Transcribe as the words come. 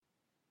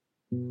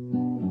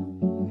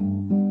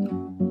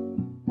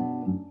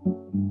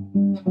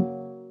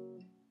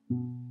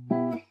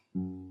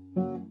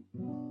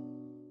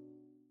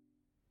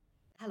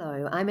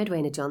I'm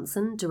Edwina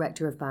Johnson,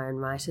 Director of Byron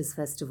Writers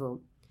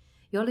Festival.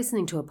 You're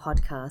listening to a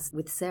podcast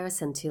with Sarah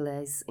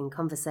Sentiles in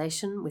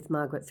conversation with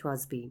Margaret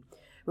Throsby,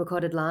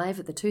 recorded live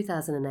at the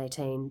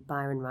 2018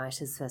 Byron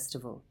Writers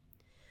Festival.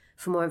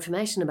 For more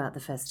information about the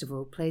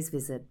festival, please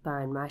visit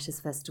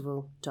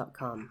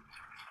byronwritersfestival.com.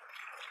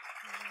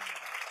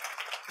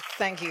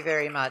 Thank you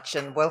very much,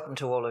 and welcome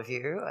to all of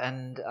you.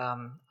 And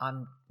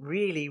I'm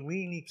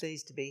really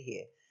pleased to be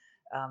here.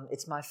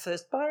 It's my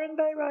first Byron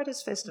Bay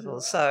Writers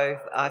Festival, so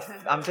I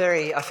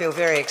feel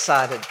very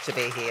excited to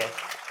be here.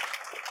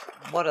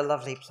 What a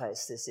lovely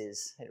place this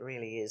is. It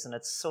really is, and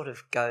it sort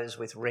of goes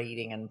with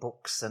reading and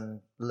books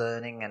and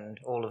learning and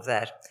all of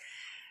that.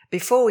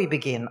 Before we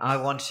begin, I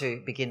want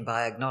to begin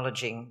by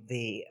acknowledging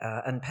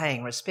and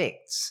paying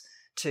respects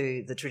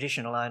to the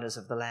traditional owners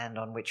of the land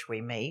on which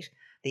we meet,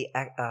 the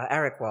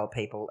Arakwal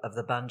people of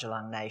the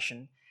Bundjalung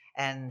Nation,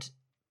 and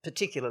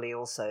particularly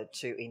also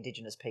to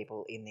Indigenous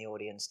people in the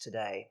audience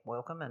today.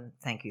 Welcome and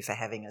thank you for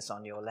having us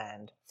on your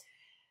land.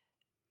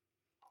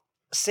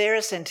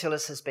 Sarah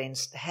Sentiles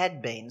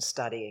had been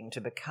studying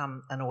to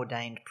become an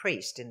ordained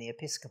priest in the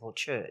Episcopal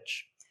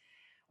Church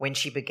when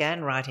she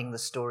began writing the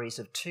stories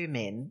of two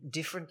men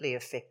differently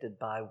affected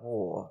by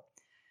war.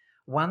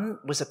 One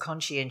was a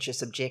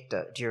conscientious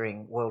objector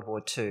during World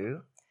War II.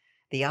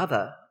 The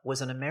other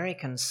was an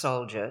American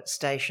soldier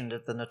stationed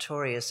at the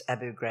notorious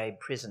Abu Ghraib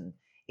prison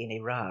in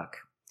Iraq.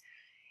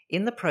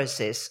 In the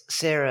process,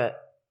 Sarah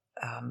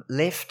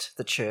left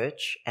the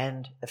church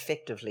and,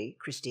 effectively,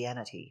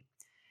 Christianity.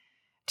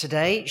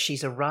 Today,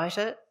 she's a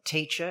writer,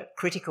 teacher,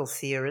 critical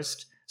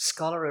theorist,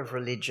 scholar of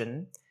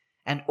religion,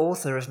 and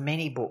author of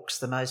many books,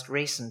 the most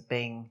recent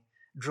being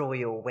Draw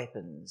Your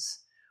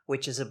Weapons,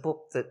 which is a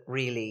book that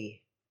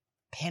really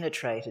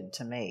penetrated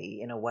to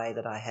me in a way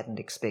that I hadn't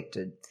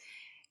expected.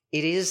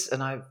 It is,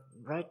 and I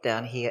wrote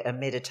down here, a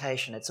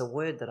meditation. It's a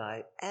word that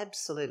I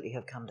absolutely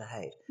have come to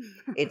hate.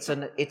 It's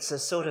a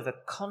sort of a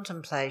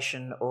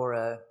contemplation or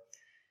a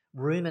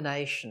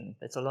rumination,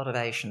 it's a lot of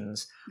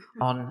Asians,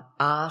 on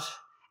art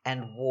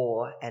and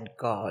war and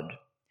God.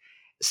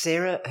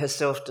 Sarah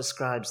herself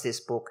describes this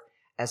book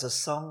as a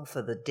song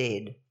for the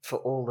dead, for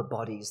all the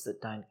bodies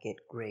that don't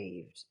get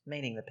grieved,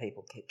 meaning the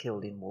people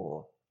killed in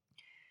war.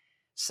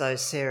 So,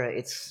 Sarah,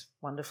 it's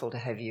wonderful to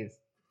have you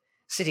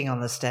sitting on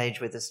the stage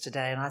with us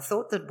today, and I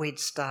thought that we'd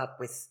start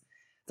with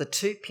the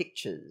two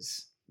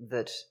pictures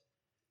that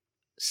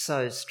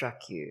so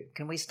struck you.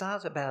 Can we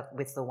start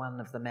with the one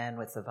of the man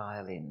with the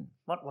violin?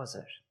 What was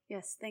it?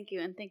 Yes, thank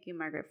you, and thank you,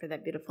 Margaret, for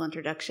that beautiful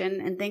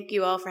introduction, and thank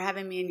you all for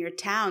having me in your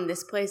town.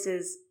 This place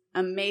is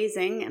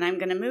amazing, and I'm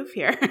going to move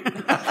here.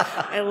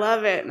 I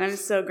love it, and I'm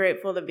so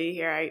grateful to be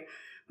here.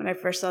 When I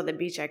first saw the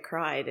beach, I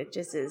cried. It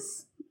just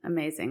is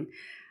amazing.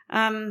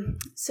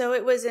 So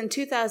it was in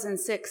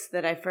 2006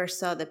 that I first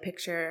saw the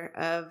picture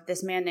of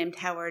this man named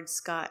Howard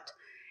Scott,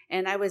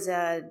 and I was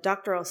a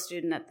doctoral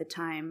student at the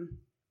time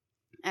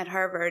at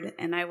Harvard,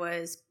 and I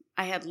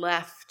had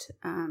left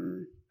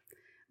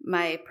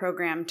my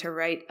program to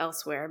write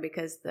elsewhere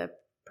because the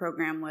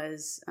program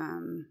was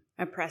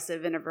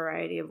oppressive in a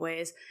variety of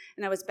ways.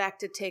 And I was back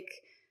to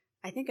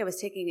I think I was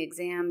taking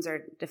exams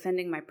or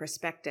defending my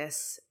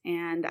prospectus,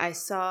 and I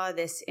saw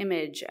this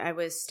image. I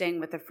was staying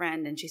with a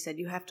friend, and she said,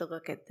 "You have to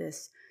look at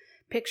this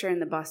picture in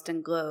the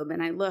Boston Globe."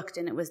 And I looked,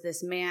 and it was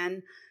this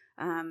man.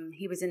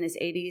 He was in his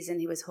 80s,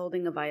 and he was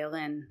holding a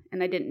violin.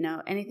 And I didn't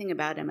know anything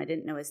about him. I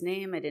didn't know his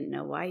name. I didn't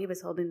know why he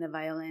was holding the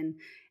violin.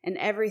 And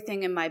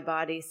everything in my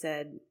body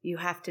said, you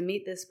have to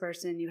meet this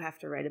person. You have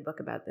to write a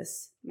book about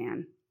this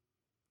man.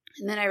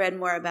 And then I read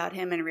more about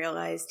him and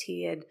realized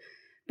he had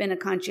been a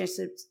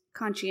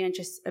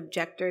conscientious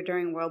objector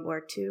during World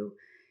War II.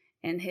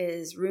 And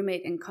his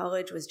roommate in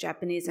college was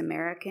Japanese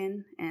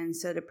American. And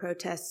so to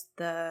protest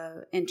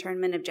the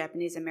internment of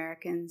Japanese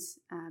Americans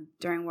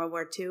during World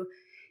War II,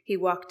 he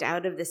walked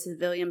out of the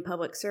civilian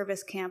public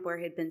service camp where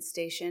he'd been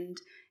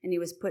stationed, and he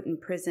was put in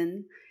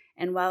prison.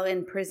 And while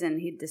in prison,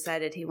 he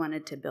decided he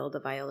wanted to build a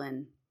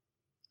violin.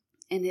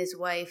 And his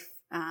wife,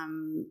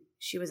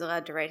 she was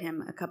allowed to write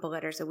him a couple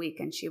letters a week,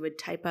 and she would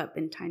type up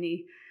in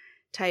tiny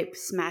type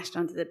smashed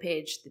onto the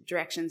page the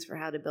directions for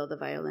how to build a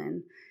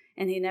violin.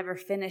 And he never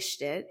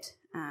finished it.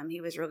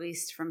 He was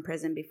released from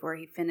prison before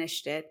he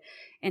finished it.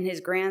 And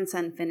his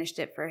grandson finished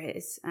it for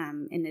his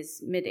in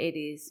his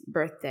mid-80s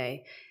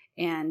birthday,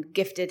 and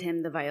gifted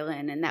him the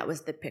violin, and that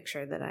was the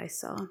picture that I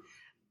saw.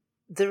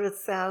 There are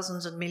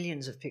thousands and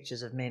millions of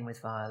pictures of men with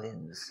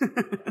violins.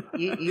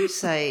 You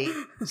say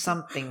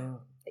something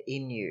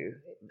in you.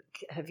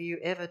 Have you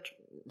ever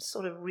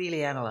sort of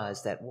really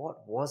analysed that?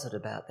 What was it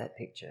about that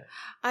picture?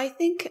 I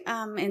think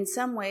in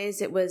some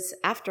ways it was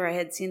after I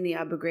had seen the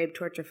Abu Ghraib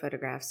torture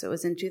photographs. So it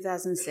was in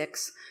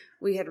 2006.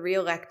 We had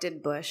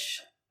re-elected Bush.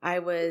 I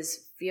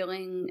was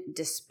feeling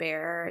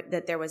despair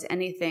that there was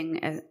anything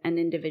an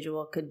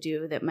individual could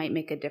do that might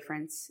make a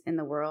difference in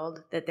the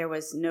world, that there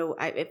was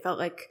it felt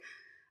like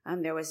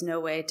there was no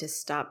way to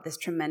stop this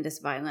tremendous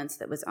violence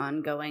that was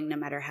ongoing, no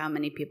matter how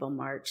many people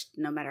marched,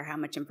 no matter how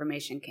much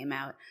information came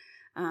out.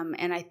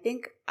 And I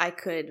think I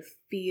could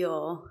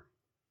feel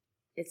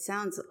it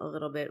sounds a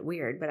little bit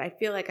weird, but I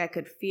feel like I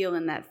could feel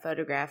in that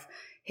photograph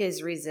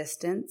his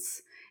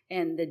resistance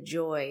and the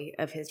joy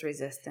of his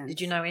resistance.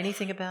 Did you know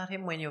anything about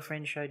him when your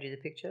friend showed you the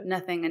picture?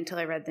 Nothing until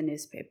I read the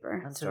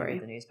newspaper story. You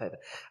read the newspaper.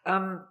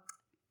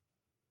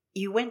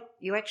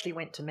 You actually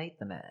went to meet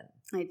the man.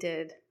 I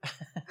did.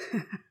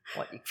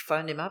 What, you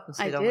phoned him up and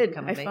said, I did.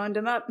 Come and meet? I phoned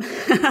him up.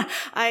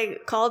 I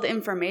called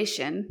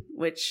information,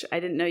 which I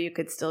didn't know you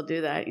could still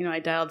do that. I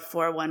dialed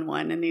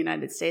 411 in the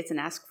United States and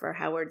asked for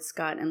Howard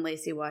Scott in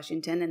Lacey,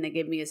 Washington, and they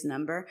gave me his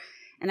number.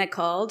 And I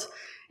called,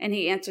 and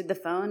he answered the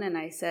phone, and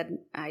I said,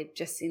 I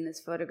just seen this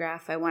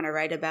photograph. I want to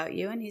write about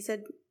you. And he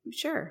said,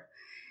 sure.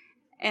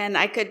 And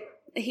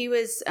he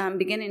was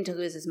beginning to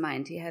lose his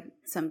mind. He had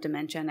some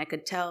dementia, and I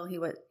could tell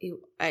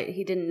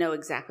he didn't know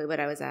exactly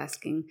what I was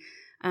asking.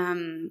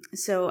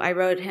 So I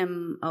wrote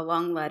him a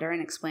long letter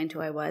and explained who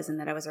I was and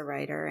that I was a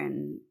writer.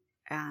 And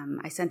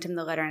I sent him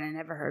the letter, and I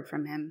never heard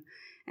from him.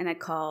 And I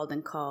called,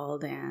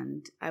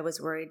 and I was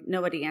worried.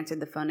 Nobody answered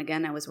the phone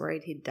again. I was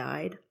worried he'd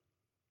died.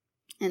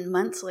 And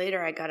months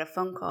later, I got a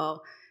phone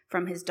call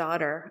from his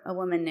daughter, a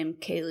woman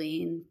named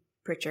Kayleen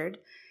Pritchard.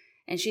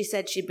 And she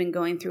said she'd been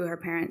going through her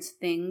parents'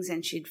 things,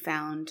 and she'd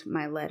found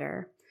my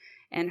letter.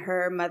 And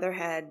her mother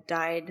had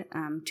died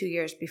 2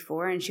 years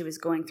before, and she was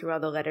going through all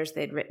the letters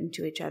they'd written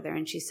to each other.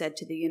 And she said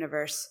to the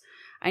universe,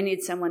 I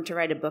need someone to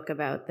write a book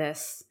about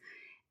this.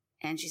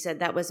 And she said,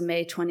 that was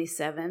May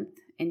 27th,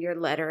 and your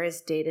letter is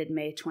dated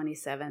May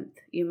 27th.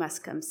 You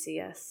must come see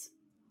us.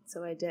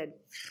 So I did.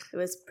 It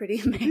was pretty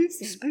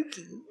amazing.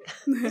 Spooky.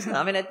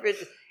 I mean,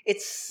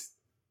 it's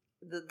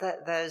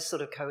those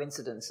sort of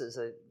coincidences,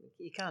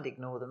 you can't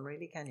ignore them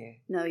really, can you?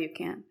 No, you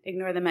can't.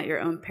 Ignore them at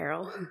your own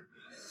peril.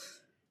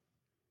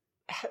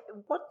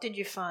 What did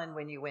you find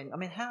when you went? I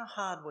mean, how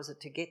hard was it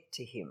to get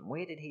to him?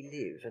 Where did he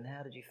live, and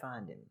how did you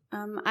find him?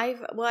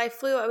 I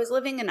flew. I was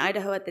living in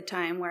Idaho at the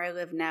time, where I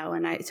live now,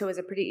 so it was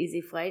a pretty easy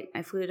flight.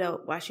 I flew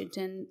to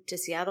Washington to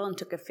Seattle and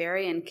took a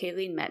ferry, and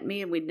Kayleen met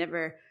me,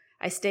 and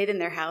I stayed in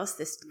their house,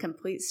 this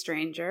complete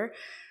stranger,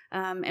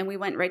 and we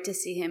went right to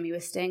see him. He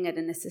was staying at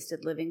an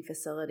assisted living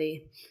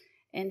facility,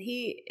 and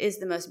he is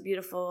the most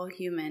beautiful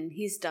human.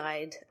 He's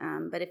died,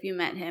 but if you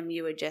met him,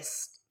 you would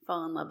just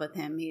fall in love with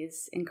him.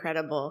 He's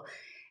incredible.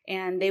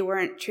 And they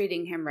weren't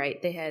treating him right.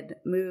 They had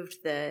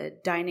moved the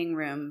dining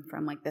room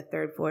from like the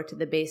third floor to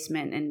the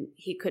basement, and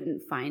he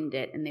couldn't find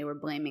it, and they were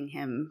blaming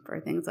him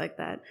for things like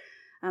that.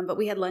 But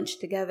we had lunch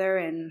together,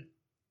 and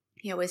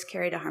he always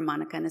carried a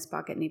harmonica in his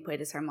pocket, and he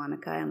played his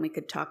harmonica, and we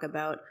could talk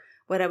about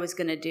what I was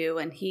going to do.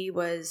 And he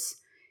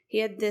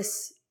had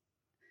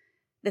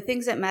the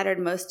things that mattered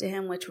most to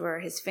him, which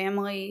were his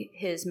family,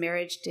 his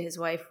marriage to his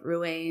wife,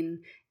 Ruane,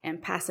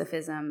 and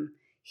pacifism.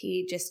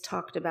 He just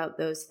talked about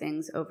those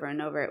things over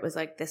and over. It was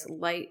like this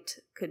light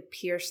could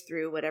pierce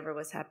through whatever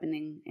was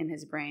happening in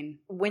his brain.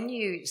 When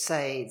you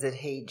say that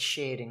he'd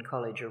shared in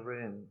college a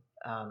room,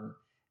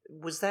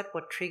 was that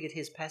what triggered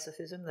his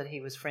pacifism, that he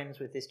was friends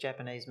with this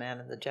Japanese man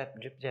and the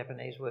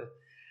Japanese were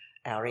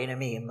our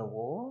enemy in the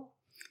war?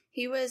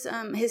 He was,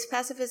 his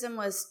pacifism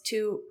was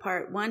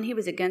two-part. One, he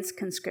was against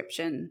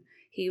conscription.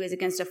 He was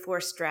against a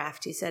forced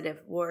draft. He said if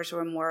wars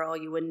were moral,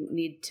 you wouldn't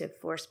need to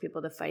force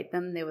people to fight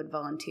them. They would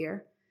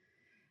volunteer.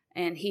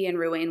 And he and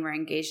Ruane were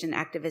engaged in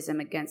activism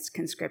against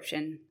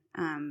conscription.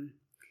 And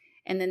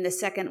then the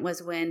second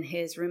was when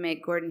his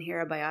roommate, Gordon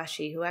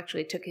Hirabayashi, who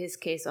actually took his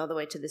case all the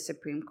way to the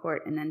Supreme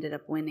Court and ended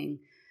up winning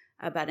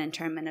about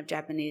internment of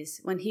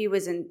Japanese. When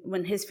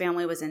his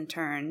family was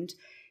interned,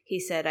 he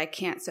said, I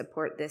can't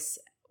support this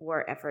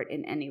war effort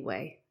in any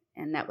way.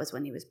 And that was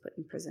when he was put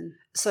in prison.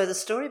 So the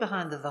story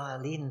behind the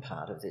violin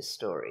part of this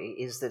story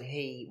is that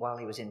he, while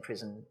he was in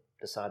prison,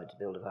 decided to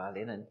build a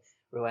violin, and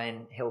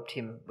Ruane helped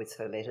him with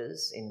her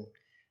letters in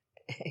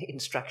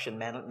instruction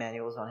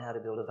manuals on how to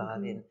build a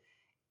violin.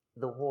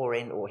 Mm-hmm. The war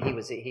ended, or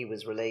he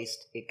was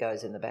released. It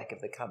goes in the back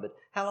of the cupboard.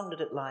 How long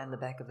did it lie in the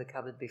back of the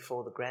cupboard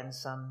before the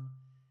grandson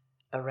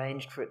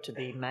arranged for it to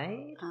be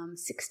made?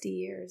 60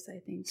 years, I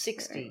think.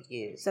 60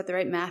 years. Is that the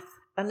right math?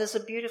 And there's a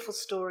beautiful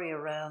story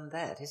around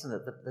that, isn't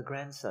it? The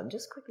grandson.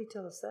 Just quickly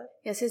tell us that.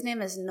 Yes, his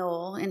name is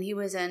Noel, and he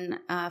was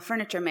a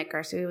furniture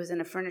maker. So he was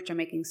in a furniture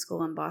making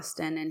school in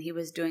Boston, and he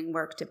was doing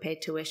work to pay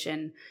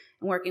tuition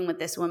and working with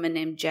this woman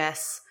named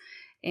Jess.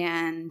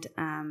 And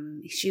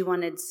she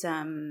wanted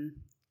some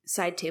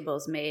side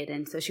tables made,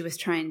 and so she was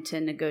trying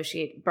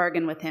to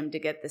bargain with him to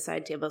get the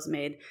side tables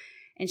made.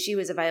 And she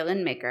was a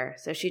violin maker,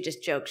 so she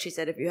just joked. She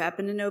said, if you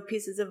happen to know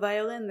pieces of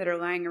violin that are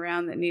lying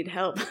around that need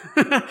help,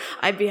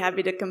 I'd be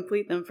happy to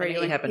complete them for you.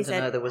 And he happened to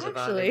know there was a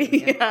violin.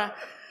 Yeah.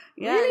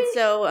 Really? And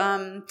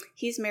so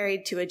he's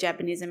married to a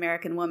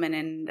Japanese-American woman,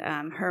 and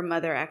her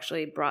mother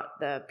actually brought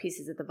the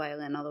pieces of the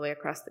violin all the way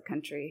across the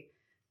country,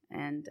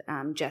 and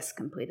Jess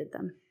completed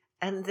them.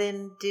 And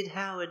then did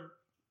Howard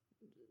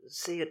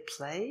see it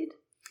played?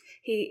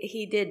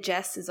 He did.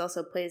 Jess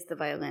also plays the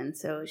violin,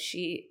 so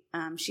she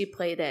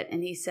played it,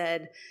 and he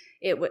said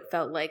it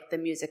felt like the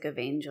music of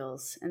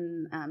angels.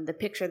 And the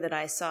picture that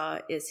I saw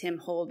is him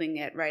holding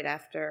it right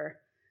after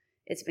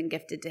it's been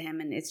gifted to him,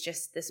 and it's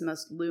just this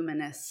most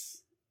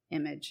luminous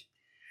image.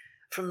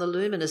 From the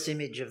luminous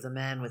image of the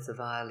man with the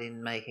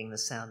violin making the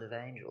sound of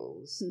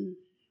angels,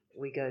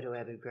 we go to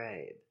Abu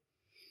Ghraib.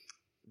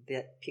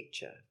 That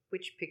picture.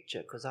 Which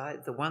picture? Because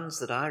the ones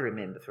that I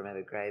remember from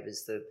Abu Ghraib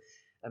is the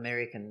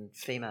American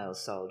female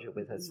soldier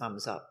with her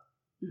thumbs up,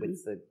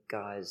 with the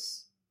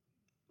guy's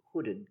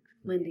hooded.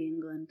 Lindy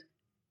England.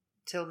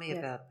 Tell me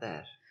about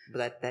that.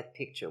 That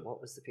picture.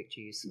 What was the picture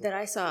you saw? That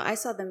I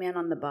saw the man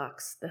on the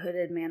box, the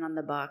hooded man on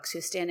the box,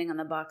 who's standing on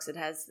the box. It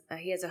has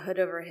he has a hood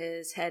over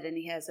his head, and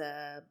he has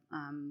a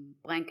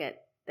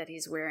blanket that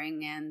he's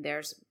wearing, and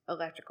there's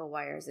electrical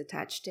wires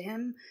attached to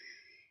him.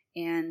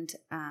 And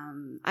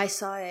I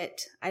saw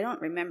it. I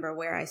don't remember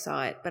where I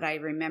saw it, but I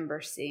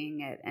remember seeing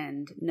it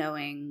and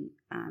knowing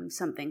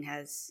something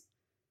has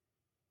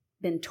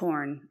been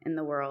torn in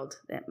the world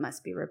that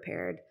must be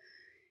repaired.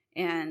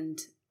 And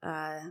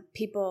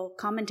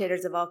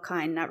commentators of all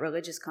kind, not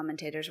religious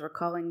commentators, were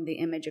calling the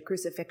image a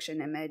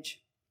crucifixion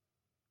image.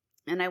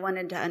 And I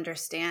wanted to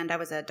understand. I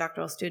was a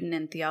doctoral student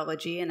in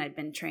theology, and I'd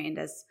been trained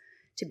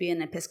to be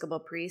an Episcopal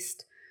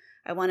priest.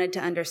 I wanted to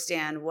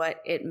understand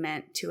what it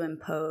meant to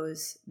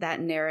impose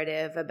that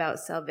narrative about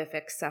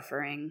salvific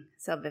suffering,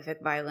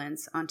 salvific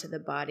violence onto the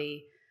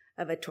body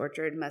of a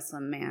tortured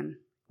Muslim man.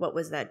 What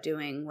was that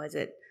doing?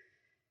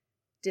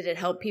 Did it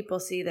help people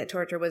see that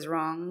torture was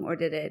wrong, or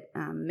did it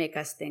make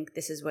us think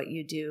this is what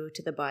you do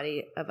to the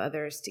body of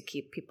others to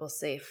keep people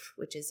safe,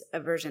 which is a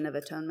version of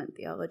atonement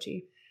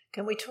theology?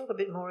 Can we talk a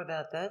bit more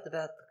about that,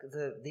 about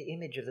the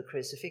image of the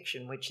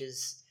crucifixion, which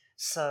is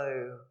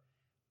so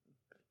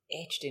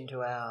etched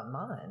into our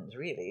minds,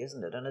 really,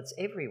 isn't it? And it's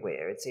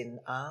everywhere. It's in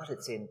art,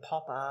 it's in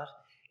pop art,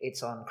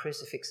 it's on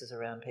crucifixes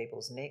around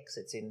people's necks,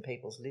 it's in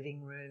people's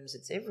living rooms,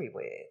 it's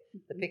everywhere.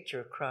 The picture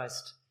of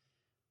Christ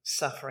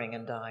suffering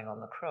and dying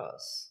on the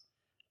cross.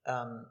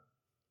 I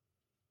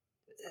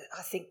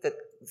think that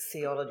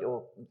theology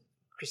or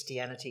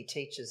Christianity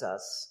teaches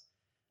us,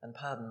 and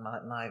pardon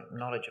my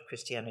knowledge of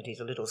Christianity is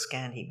a little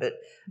scanty, but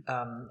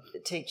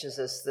it teaches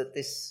us that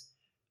this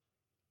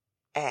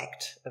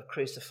act of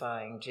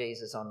crucifying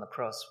Jesus on the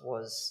cross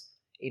was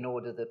in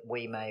order that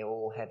we may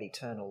all have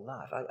eternal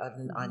life.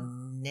 I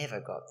never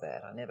got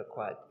that. I never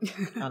quite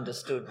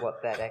understood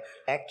what that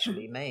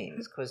actually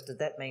means. Because did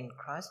that mean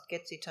Christ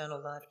gets eternal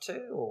life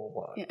too, or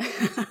what? Yeah.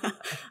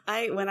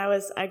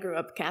 I grew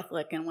up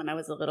Catholic, and when I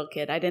was a little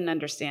kid, I didn't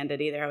understand it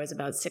either. I was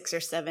about 6 or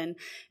 7,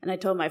 and I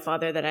told my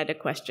father that I had a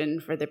question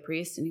for the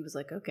priest, and he was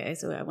like, "Okay."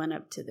 So I went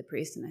up to the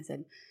priest and I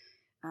said,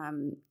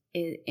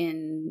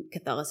 "In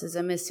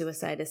Catholicism, is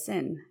suicide a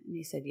sin?" And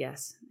he said,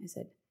 "Yes." I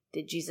said,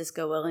 "Did Jesus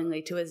go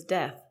willingly to his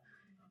death?"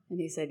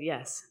 And he said,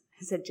 "Yes."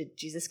 I said, "Did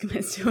Jesus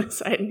commit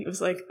suicide?" And he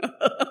was like,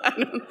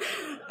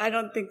 I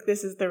don't think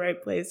this is the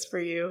right place for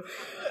you.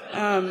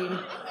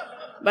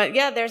 But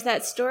yeah, there's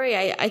that story.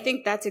 I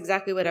think that's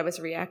exactly what I was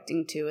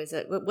reacting to, is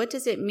that what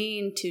does it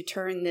mean to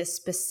turn this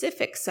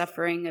specific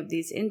suffering of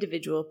these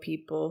individual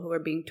people who are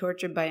being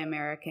tortured by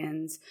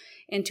Americans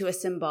into a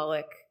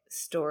symbolic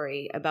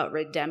story about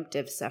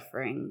redemptive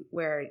suffering,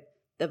 where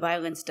the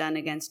violence done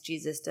against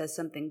Jesus does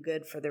something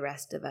good for the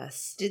rest of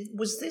us.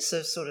 Was this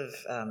a sort of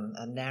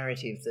a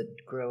narrative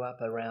that grew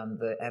up around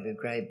the Abu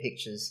Ghraib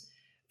pictures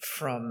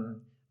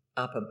from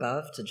up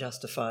above to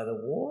justify the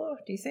war,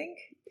 do you think?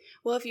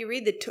 Well, if you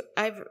read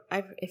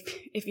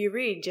if you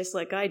read just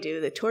like I do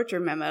the torture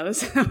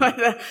memos,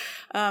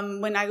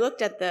 when I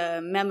looked at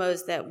the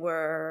memos that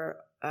were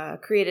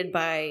created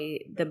by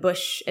the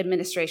Bush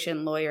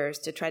administration lawyers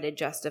to try to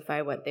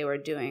justify what they were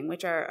doing,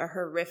 which are a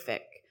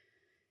horrific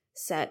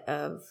set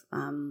of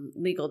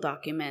legal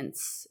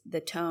documents.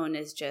 The tone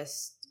is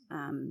just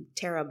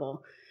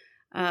terrible.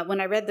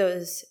 When I read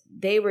those,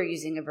 they were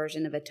using a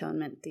version of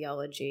atonement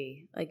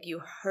theology, like you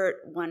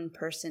hurt one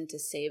person to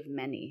save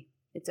many.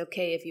 It's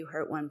okay if you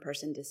hurt one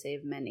person to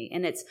save many.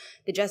 And it's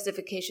the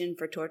justification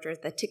for torture,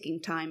 the ticking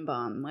time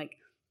bomb. Like,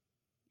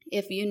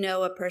 if you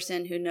know a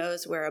person who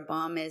knows where a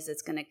bomb is,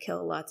 it's going to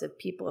kill lots of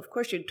people, of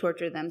course you'd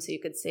torture them so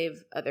you could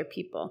save other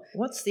people.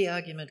 What's the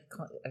argument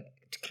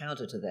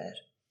counter to that?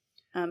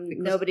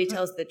 Nobody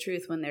tells the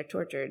truth when they're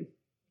tortured.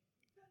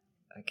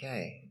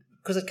 Okay.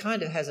 Because it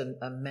kind of has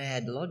a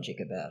mad logic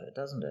about it,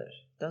 doesn't it?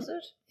 Does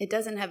it? It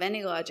doesn't have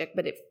any logic,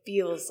 but it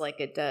feels like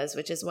it does,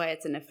 which is why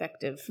it's an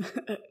effective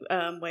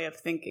way of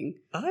thinking.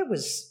 I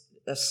was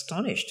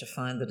astonished to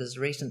find that as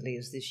recently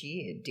as this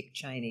year, Dick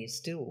Cheney is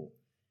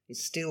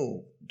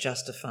still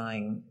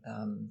justifying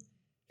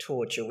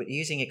torture with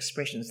using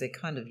expressions. They're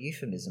kind of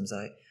euphemisms.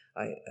 I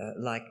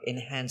like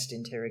enhanced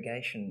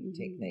interrogation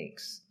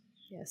techniques.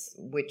 Yes,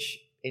 which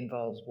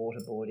involves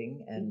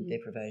waterboarding and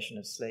deprivation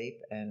of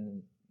sleep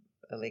and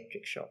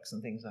electric shocks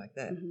and things like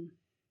that.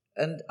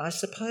 And I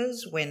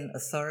suppose when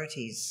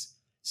authorities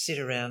sit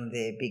around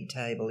their big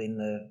table in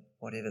the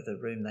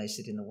room they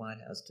sit in the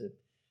White House to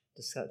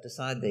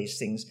decide these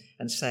things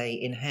and say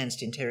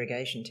enhanced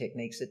interrogation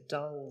techniques, it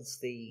dulls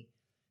the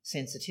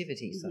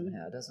sensitivity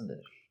somehow, doesn't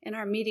it? And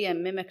our media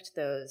mimicked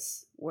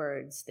those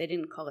words. They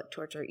didn't call it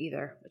torture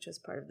either, which was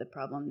part of the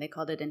problem. They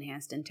called it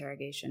enhanced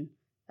interrogation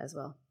as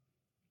well.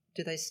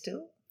 Do they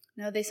still?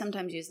 No, they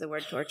sometimes use the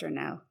word torture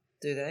now.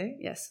 Do they?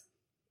 Yes.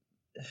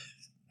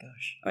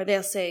 gosh. Or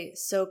they'll say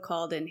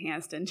so-called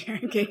enhanced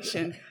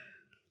interrogation.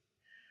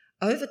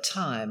 Over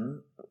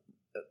time,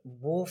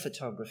 war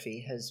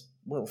photography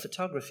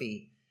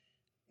photography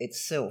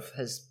itself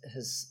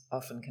has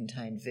often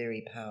contained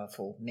very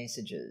powerful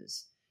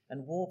messages.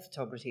 And war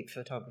photography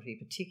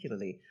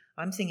particularly.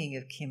 I'm thinking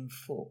of Kim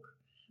Phuc,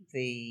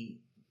 the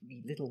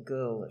little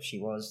girl that she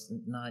was,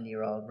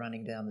 9-year-old,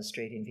 running down the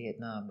street in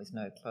Vietnam with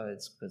no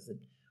clothes because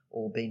they'd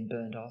all been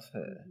burnt off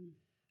her,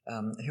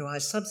 who I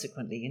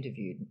subsequently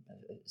interviewed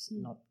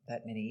not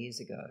that many years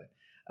ago.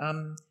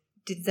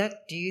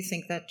 Do you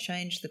think that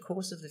changed the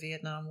course of the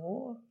Vietnam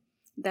War?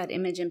 That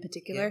image in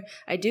particular? Yeah.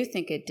 I do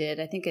think it did.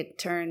 I think it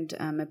turned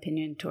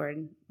opinion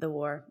toward the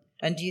war.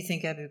 And do you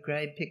think Abu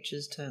Ghraib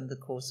pictures turned the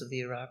course of the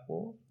Iraq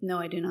War? No,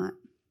 I do not.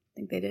 I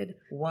think they did.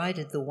 Why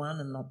did the one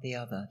and not the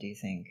other, do you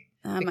think?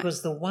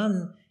 Because the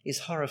one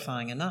is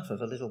horrifying enough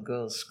of a little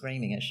girl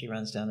screaming as she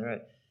runs down the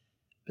road.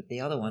 But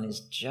the other one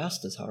is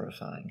just as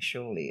horrifying,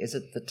 surely. Is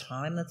it the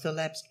time that's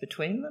elapsed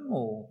between them,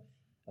 or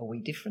are we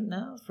different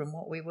now from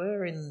what we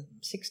were in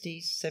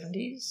 60s,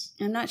 70s?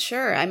 I'm not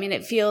sure. I mean,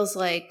 it feels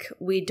like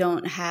we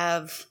don't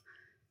have...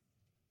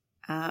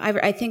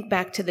 I think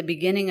back to the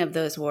beginning of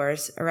those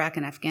wars, Iraq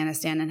and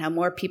Afghanistan, and how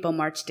more people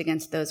marched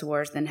against those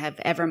wars than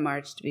have ever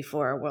marched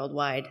before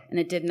worldwide, and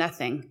it did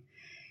nothing.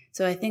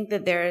 So I think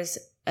that there's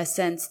a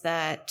sense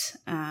that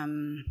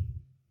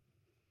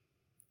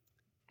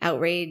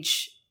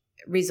outrage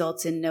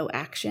results in no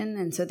action,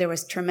 and so there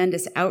was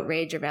tremendous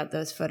outrage about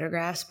those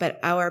photographs, but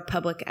our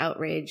public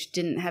outrage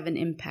didn't have an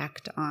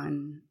impact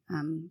on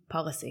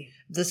policy.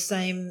 Does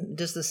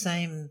the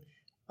same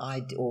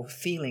idea or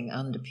feeling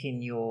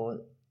underpin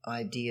your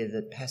idea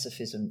that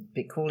pacifism,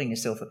 calling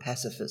yourself a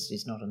pacifist,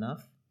 is not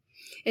enough?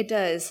 It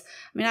does.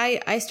 I mean,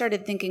 I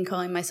started thinking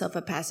calling myself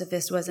a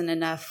pacifist wasn't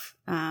enough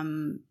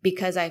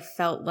because I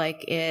felt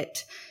like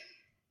it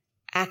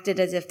acted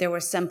as if there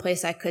was some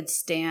place I could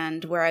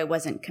stand where I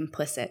wasn't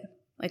complicit,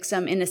 like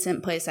some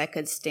innocent place I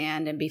could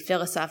stand and be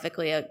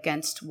philosophically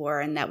against war,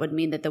 and that would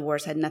mean that the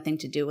wars had nothing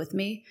to do with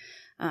me.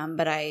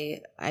 But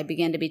I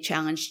began to be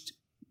challenged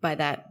by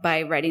that,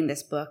 by writing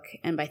this book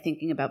and by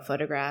thinking about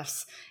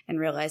photographs and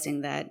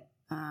realizing that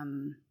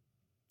I'm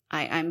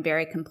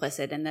very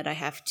complicit and that I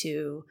have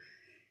to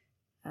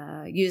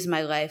use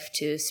my life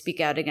to speak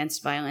out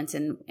against violence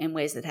in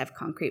ways that have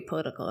concrete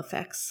political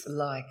effects.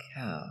 Like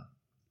how?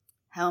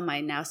 How am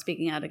I now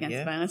speaking out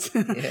against violence?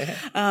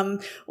 Yeah.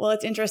 Well,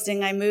 it's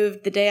interesting. I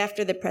moved the day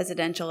after the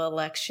presidential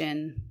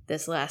election,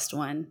 this last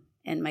one,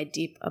 and my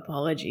deep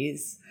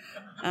apologies.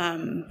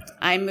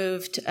 I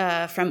moved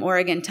from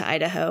Oregon to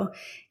Idaho,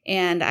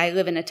 and I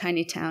live in a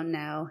tiny town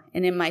now.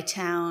 And in my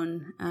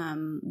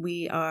town,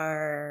 we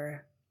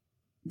are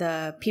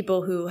the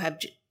people who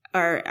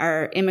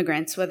are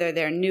immigrants, whether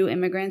they're new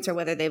immigrants or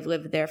whether they've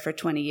lived there for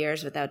 20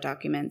 years without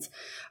documents,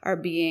 are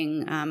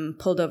being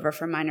pulled over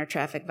for minor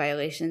traffic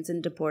violations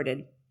and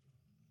deported.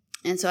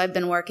 And so I've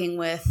been working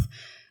with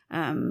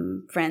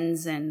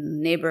friends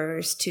and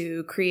neighbors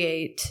to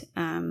create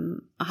a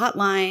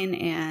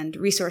hotline and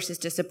resources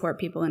to support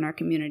people in our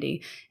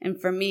community. And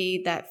for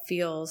me, that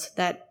feels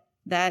that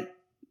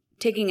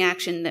taking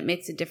action that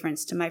makes a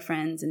difference to my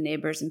friends and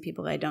neighbors and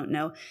people I don't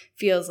know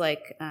feels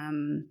like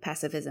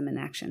pacifism in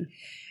action.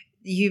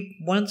 You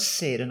once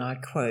said, and I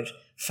quote,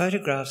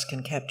 "Photographs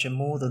can capture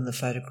more than the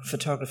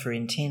photographer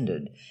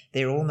intended.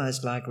 They're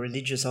almost like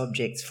religious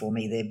objects for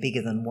me. They're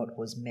bigger than what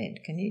was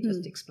meant." Can you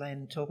just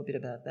explain, talk a bit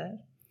about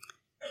that?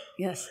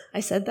 Yes, I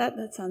said that.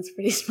 That sounds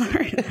pretty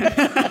smart.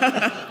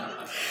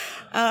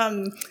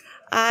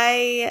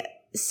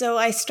 So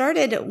I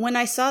started, when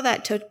I saw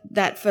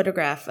that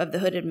photograph of the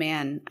hooded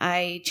man,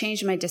 I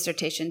changed my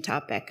dissertation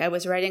topic. I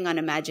was writing on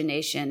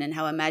imagination and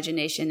how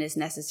imagination is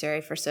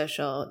necessary for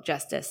social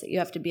justice, that you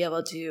have to be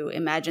able to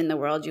imagine the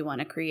world you want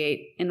to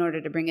create in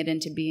order to bring it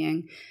into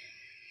being.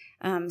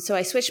 So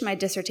I switched my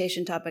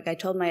dissertation topic. I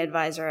told my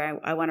advisor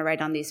I want to write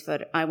on these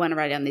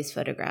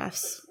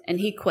photographs,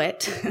 and he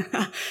quit.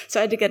 So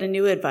I had to get a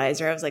new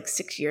advisor. I was like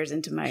 6 years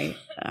into my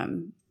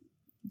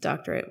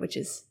doctorate, which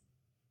is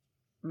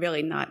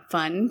really not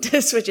fun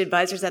to switch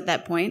advisors at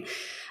that point.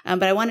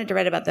 But I wanted to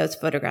write about those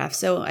photographs.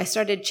 So I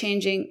started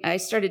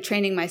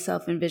training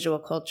myself in visual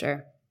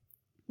culture.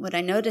 What I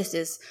noticed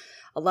is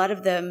a lot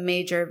of the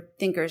major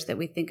thinkers that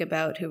we think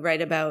about who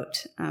write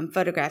about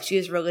photographs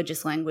use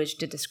religious language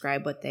to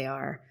describe what they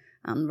are.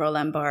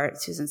 Roland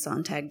Barthes, Susan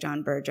Sontag,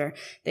 John Berger,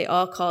 they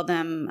all call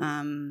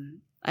them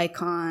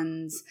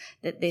icons,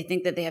 that they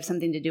think that they have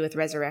something to do with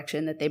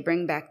resurrection, that they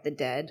bring back the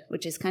dead,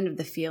 which is kind of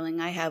the feeling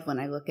I have when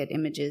I look at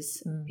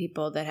images.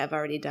 People that have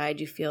already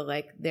died, you feel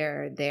like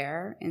they're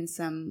there in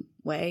some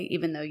way,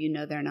 even though you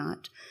know they're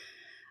not.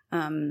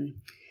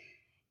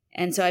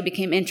 And so I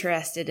became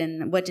interested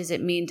in what does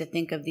it mean to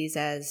think of these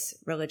as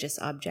religious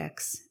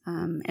objects.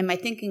 And my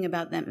thinking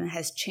about them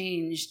has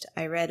changed.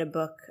 I read a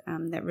book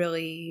that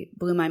really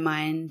blew my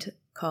mind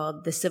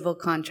called The Civil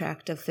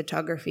Contract of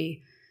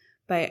Photography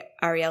by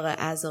Ariella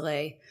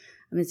Azoulay.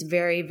 It's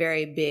very,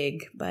 very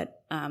big,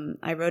 but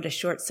I wrote a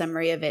short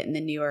summary of it in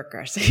the New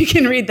Yorker, so you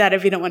can read that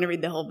if you don't want to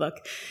read the whole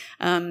book.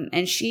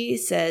 And she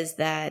says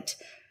that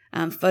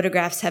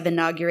photographs have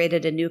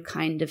inaugurated a new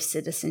kind of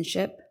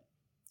citizenship,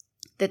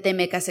 that they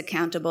make us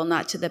accountable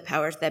not to the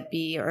powers that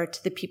be or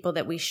to the people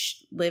that we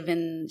live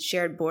in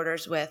shared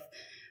borders with,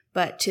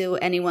 but to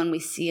anyone we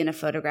see in a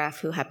photograph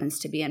who happens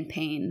to be in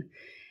pain,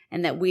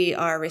 and that we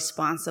are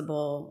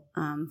responsible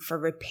for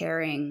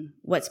repairing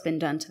what's been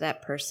done to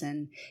that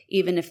person,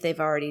 even if they've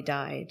already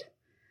died.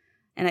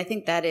 And I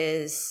think that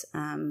is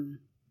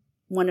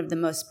one of the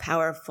most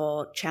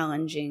powerful,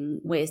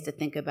 challenging ways to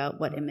think about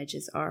what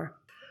images are.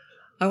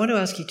 I want to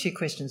ask you two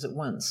questions at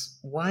once.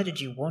 Why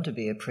did you want to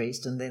be a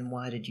priest, and then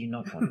why did you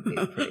not want to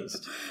be a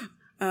priest?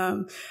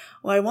 Well,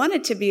 I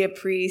wanted to be a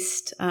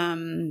priest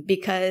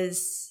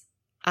because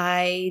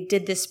I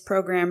did this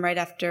program right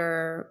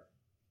after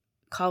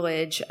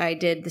college. I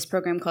did this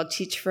program called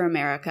Teach for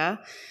America,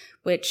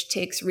 which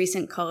takes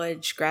recent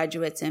college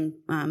graduates and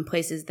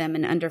places them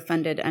in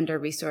underfunded,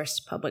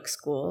 under-resourced public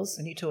schools.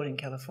 And you taught in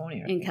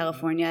California. In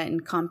California, in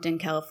Compton,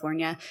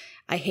 California.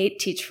 I hate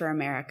Teach for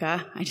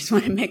America. I just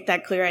want to make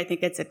that clear. I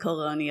think it's a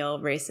colonial,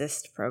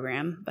 racist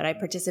program, but I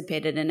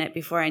participated in it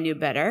before I knew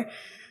better.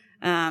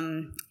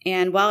 And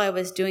while I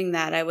was doing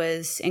that, I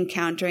was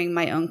encountering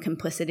my own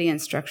complicity in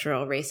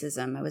structural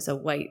racism. I was a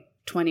white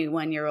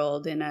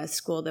 21-year-old in a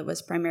school that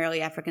was primarily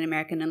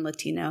African-American and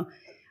Latino.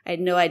 I had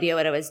no idea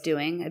what I was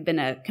doing. I'd been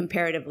a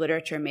comparative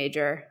literature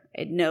major.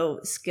 I had no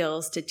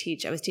skills to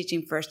teach. I was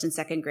teaching first and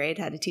second grade,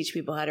 how to teach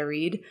people how to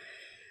read.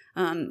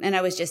 And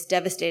I was just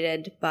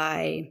devastated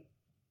by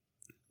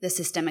the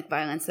systemic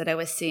violence that I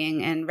was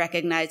seeing and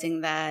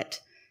recognizing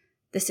that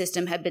the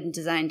system had been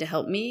designed to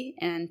help me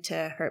and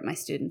to hurt my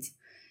students.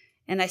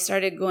 And I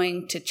started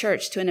going to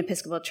church, to an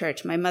Episcopal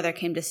church. My mother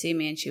came to see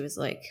me and she was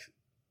like,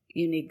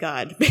 "You need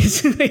God,"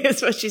 basically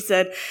is what she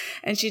said.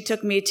 And she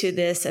took me to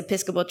this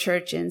Episcopal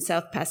church in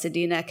South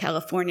Pasadena,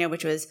 California,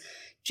 which was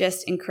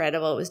just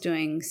incredible. It was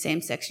doing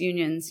same-sex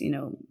unions,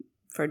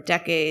 for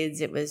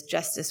decades. It was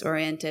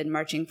justice-oriented,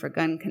 marching for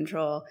gun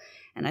control.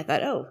 And I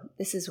thought, oh,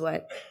 this is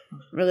what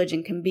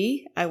religion can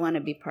be. I want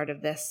to be part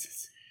of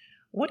this.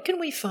 What can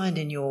we find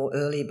in your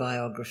early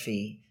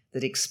biography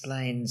that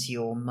explains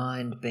your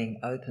mind being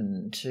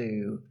open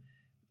to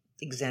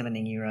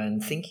examining your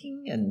own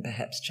thinking and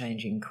perhaps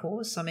changing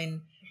course? I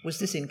mean, was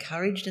this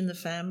encouraged in the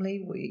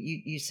family?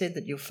 You said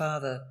that your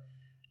father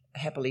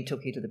happily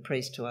took you to the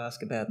priest to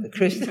ask about the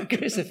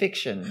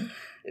crucifixion.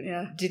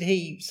 Yeah. Did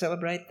he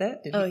celebrate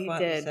that? Did he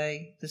did.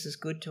 say, this is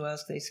good to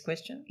ask these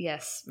questions?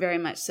 Yes, very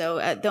much so.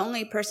 The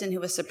only person who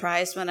was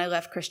surprised when I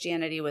left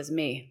Christianity was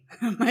me.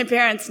 My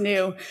parents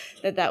knew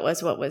that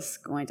was what was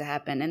going to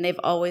happen, and they've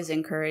always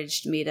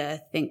encouraged me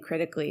to think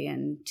critically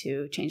and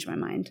to change my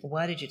mind.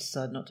 Why did you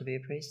decide not to be a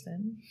priest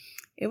then?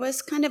 It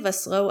was kind of a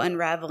slow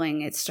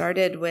unraveling. It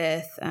started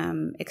with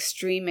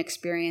extreme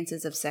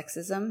experiences of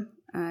sexism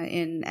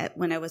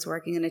when I was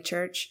working in a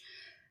church.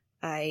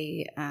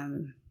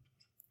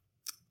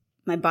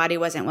 My body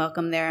wasn't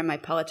welcome there. My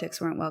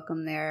politics weren't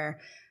welcome there.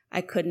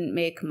 I couldn't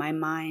make my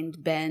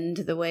mind bend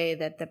the way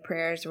that the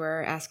prayers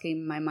were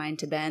asking my mind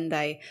to bend.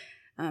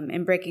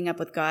 In Breaking Up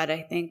with God,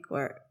 I think,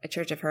 or A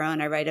Church of Her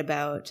Own, I write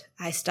about,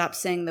 I stopped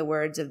saying the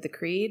words of the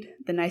creed,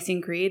 the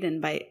Nicene Creed,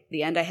 and by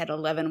the end I had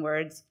 11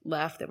 words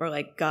left that were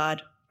like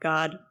God,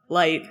 God,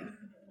 light.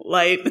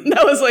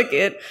 That was like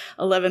it,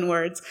 11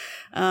 words.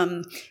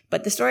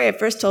 But the story I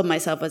first told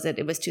myself was that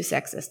it was too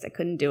sexist. I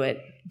couldn't do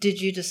it.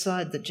 Did you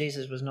decide that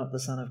Jesus was not the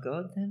Son of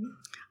God then?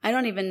 I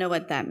don't even know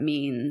what that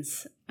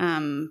means.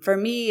 For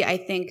me, I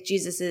think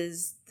Jesus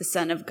is the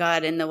Son of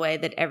God in the way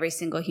that every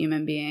single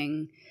human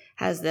being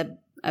has the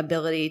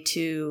ability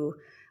to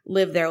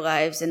live their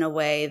lives in a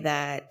way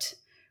that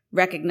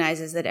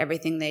recognizes that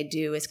everything they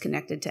do is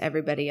connected to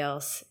everybody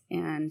else,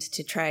 and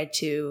to try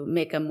to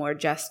make a more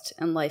just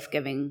and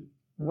life-giving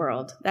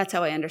world. That's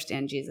how I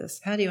understand Jesus.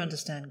 How do you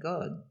understand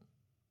God?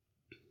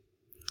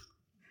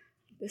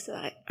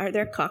 Are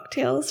there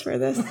cocktails for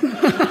this?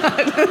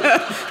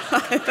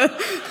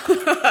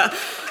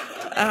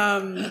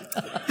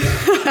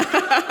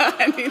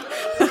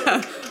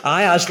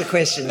 I ask the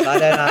questions. I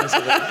don't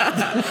answer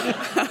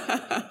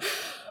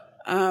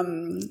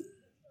them.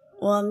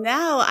 Well,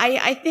 now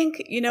I think,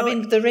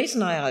 the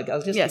reason I'll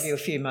just give you a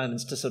few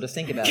moments to sort of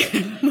think about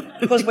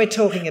it. Because we're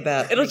talking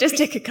about... It'll just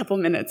take a couple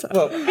minutes.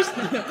 Well,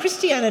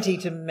 Christianity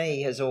to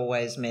me has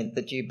always meant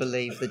that you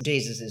believe that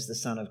Jesus is the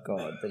Son of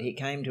God, that he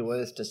came to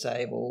earth to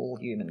save all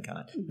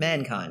humankind,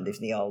 mankind, if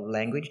in the old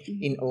language,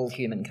 in all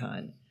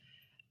humankind.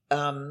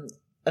 And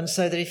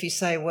so that if you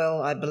say,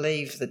 well, I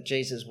believe that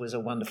Jesus was a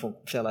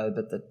wonderful fellow,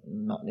 but that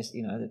not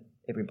necessarily, that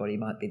everybody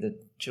might be the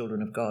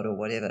children of God or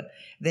whatever,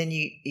 then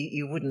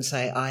you wouldn't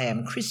say, I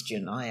am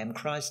Christian, I am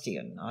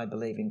Christian, I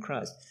believe in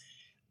Christ.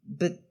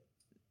 But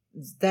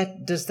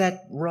does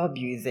that rob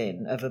you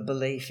then of a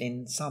belief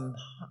in some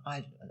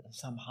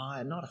some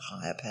higher, not a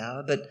higher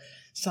power, but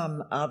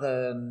some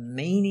other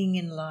meaning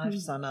in life,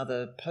 some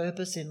other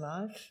purpose in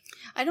life?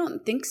 I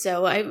don't think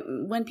so.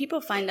 When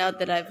people find out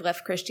that I've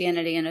left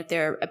Christianity, and if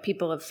they're a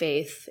people of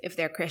faith, if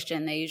they're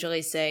Christian, they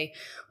usually say,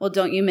 well,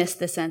 don't you miss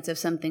the sense of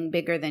something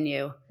bigger than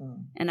you?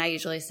 And I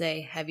usually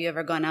say, have you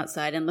ever gone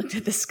outside and looked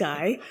at the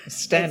sky?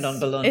 Stand on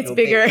Boulogne. It's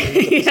bigger.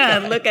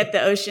 Look at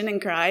the ocean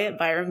and cry at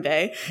Byron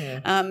Bay.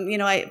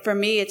 Yeah. For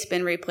me, it's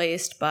been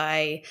replaced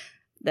by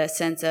the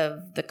sense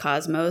of the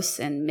cosmos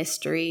and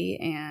mystery,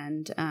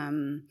 and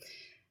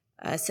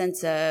a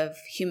sense of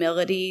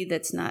humility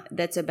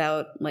that's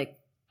about, like,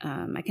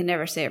 I can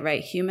never say it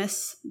right,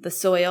 humus, the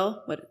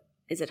soil. What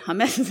is it,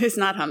 hummus? It's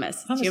not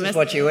hummus. Hummus humus is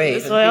what you eat,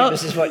 the soil.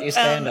 Humus is what you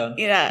stand on.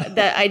 Yeah,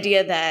 the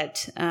idea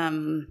that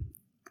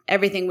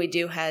everything we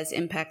do has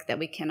impact that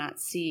we cannot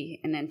see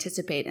and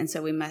anticipate, and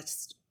so we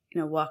must,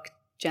 walk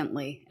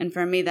gently. And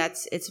for me,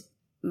 it's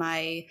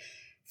my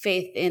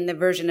faith in the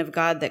version of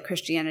God that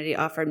Christianity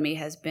offered me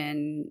has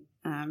been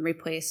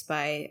replaced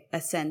by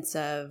a sense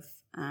of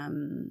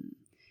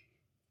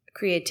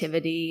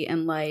creativity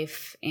and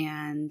life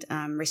and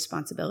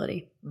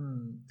responsibility.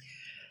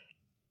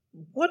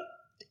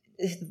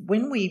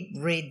 When we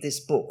read this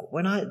book,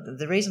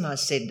 the reason I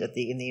said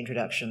in the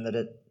introduction that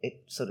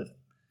it sort of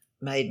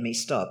made me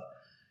stop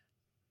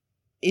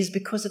is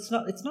because it's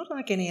not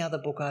like any other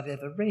book I've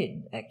ever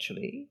read.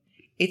 Actually,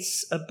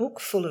 it's a book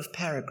full of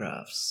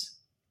paragraphs.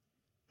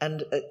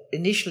 And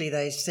initially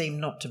they seem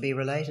not to be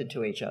related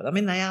to each other. I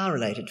mean, they are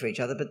related to each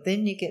other, but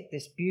then you get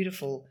this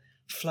beautiful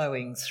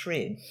flowing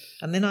thread.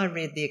 And then I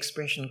read the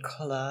expression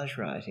collage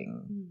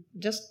writing.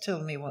 Just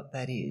tell me what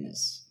that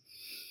is.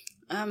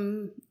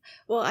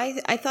 Well,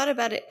 I thought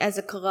about it as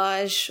a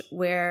collage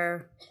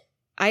where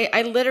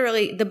I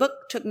literally, the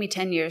book took me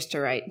 10 years to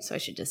write, so I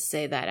should just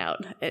say that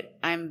out.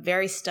 I'm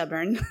very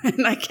stubborn,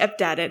 and I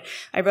kept at it.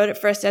 I wrote it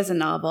first as a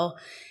novel.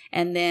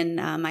 And then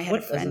I had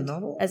a friend.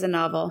 As a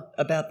novel?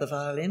 About the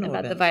violin?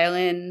 About the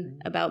violin,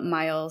 about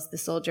Miles, the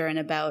soldier, and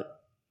about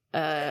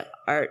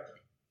art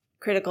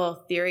critical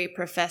theory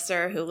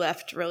professor who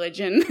left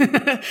religion.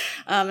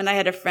 And I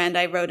had a friend,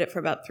 I wrote it for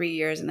about 3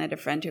 years, and I had a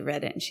friend who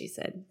read it, and she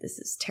said, this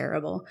is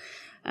terrible.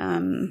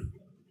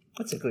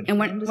 That's a good and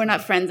friend, we're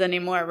not friends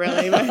anymore,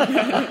 really.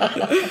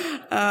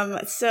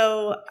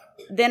 So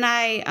then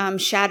I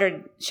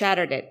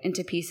shattered it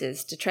into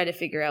pieces to try to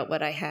figure out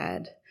what I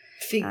had.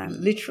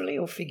 Literally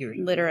or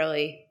figuratively?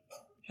 Literally.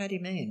 How do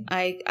you mean?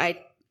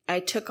 I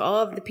took all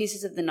of the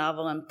pieces of the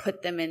novel and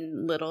put them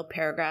in little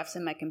paragraphs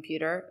in my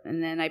computer,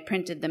 and then I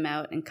printed them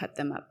out and cut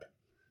them up.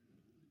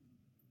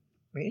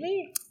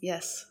 Really?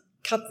 Yes.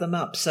 Cut them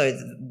up, so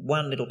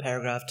one little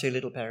paragraph, two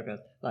little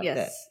paragraphs, like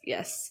that?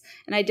 Yes.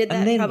 And I did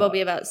that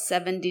probably about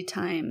 70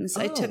 times.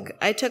 Oh.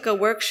 I took a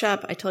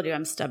workshop. I told you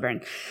I'm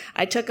stubborn.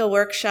 I took a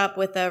workshop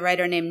with a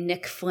writer named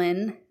Nick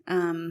Flynn,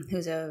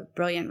 who's a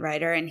brilliant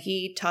writer, and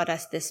he taught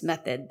us this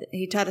method.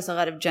 He taught us a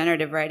lot of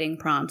generative writing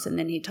prompts, and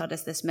then he taught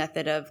us this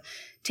method of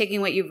taking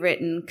what you've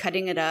written,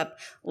 cutting it up,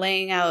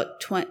 laying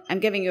out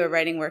I'm giving you a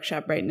writing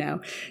workshop right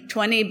now,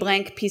 20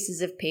 blank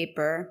pieces of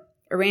paper,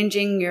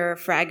 arranging your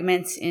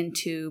fragments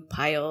into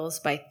piles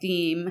by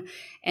theme,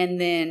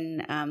 and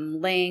then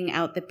laying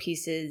out the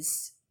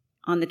pieces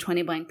on the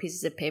 20 blank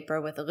pieces of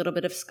paper with a little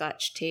bit of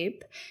Scotch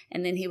tape.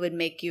 And then he would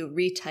make you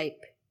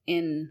retype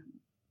in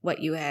what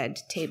you had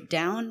taped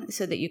down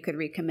so that you could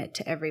recommit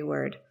to every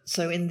word.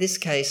 So in this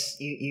case,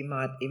 you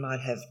might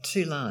have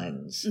 2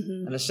 lines,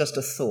 mm-hmm. and it's just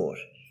a thought.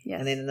 Yes.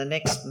 And then the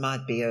next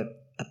might be a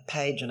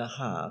page and a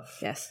half.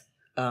 Yes.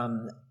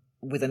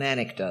 With an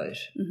anecdote.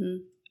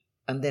 Mm-hmm.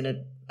 And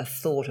then a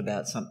thought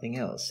about something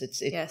else.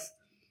 Yes.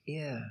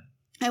 Yeah.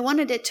 I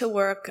wanted it to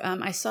work.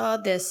 I saw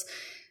this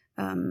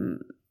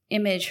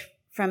image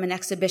from an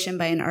exhibition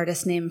by an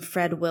artist named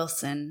Fred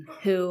Wilson,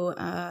 who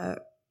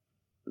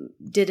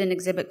did an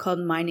exhibit called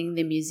Mining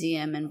the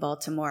Museum in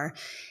Baltimore.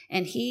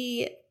 And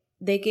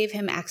they gave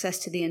him access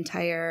to the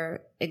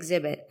entire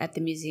exhibit at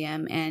the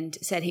museum and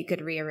said he could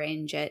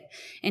rearrange it.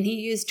 And he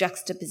used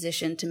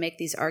juxtaposition to make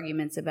these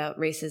arguments about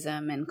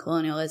racism and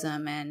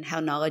colonialism and how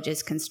knowledge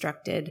is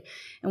constructed.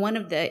 And one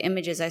of the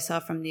images I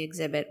saw from the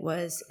exhibit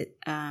was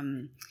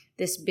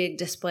this big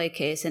display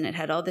case, and it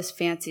had all this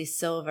fancy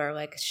silver,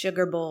 like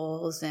sugar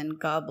bowls and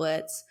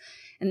goblets.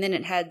 And then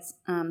it had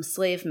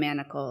slave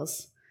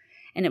manacles.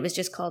 And it was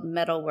just called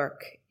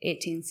Metalwork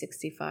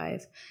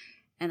 1865.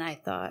 And I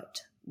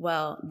thought,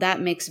 well,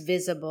 that makes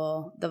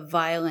visible the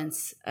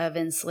violence of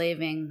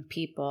enslaving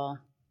people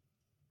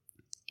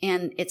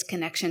and its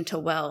connection to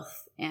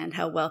wealth and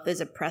how wealth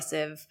is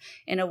oppressive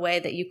in a way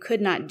that you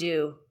could not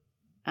do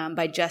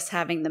by just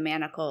having the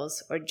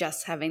manacles or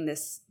just having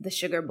the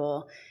sugar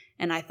bowl.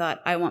 And I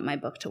thought, I want my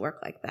book to work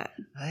like that.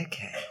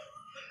 Okay.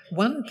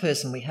 One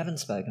person we haven't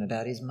spoken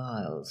about is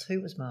Miles. Who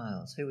was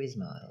Miles? Who is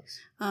Miles?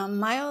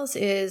 Miles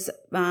is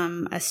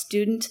a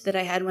student that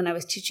I had when I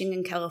was teaching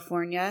in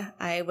California.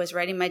 I was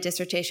writing my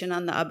dissertation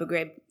on the Abu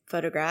Ghraib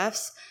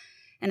photographs,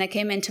 and I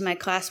came into my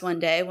class one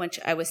day when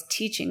I was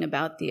teaching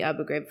about the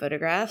Abu Ghraib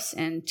photographs,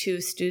 and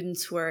 2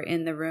 students were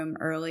in the room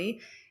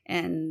early,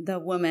 And the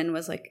woman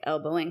was like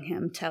elbowing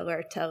him, tell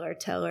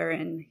her,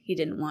 and he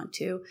didn't want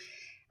to.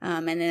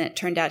 And then it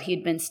turned out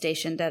he'd been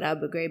stationed at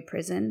Abu Ghraib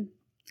prison.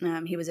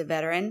 He was a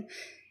veteran.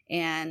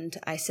 And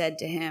I said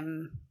to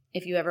him,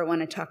 if you ever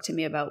want to talk to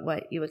me about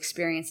what you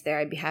experienced there,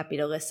 I'd be happy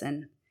to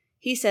listen.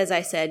 He says,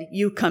 I said,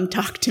 you come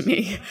talk to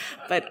me.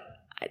 But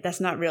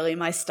that's not really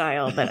my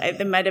style, but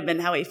it might have been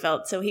how he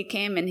felt. So he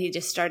came and he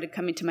just started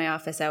coming to my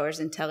office hours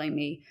and telling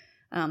me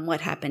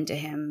what happened to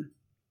him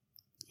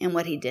and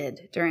what he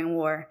did during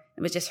war.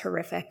 It was just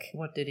horrific.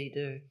 What did he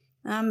do?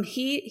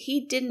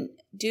 He didn't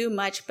do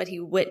much, but he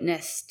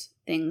witnessed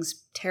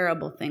things,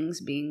 terrible things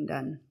being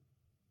done.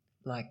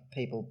 Like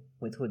people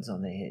with hoods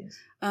on their heads?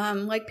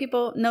 Like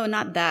people, no,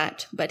 not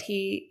that, but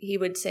he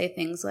would say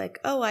things like,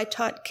 oh, I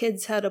taught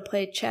kids how to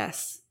play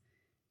chess.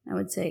 I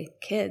would say,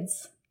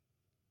 kids?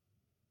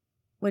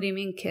 What do you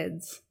mean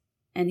kids?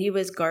 And he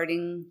was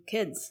guarding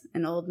kids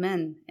and old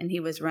men, and he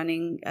was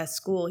running a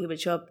school. He would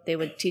show up, they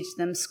would teach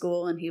them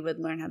school, and he would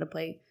learn how to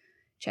play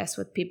chess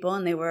with people,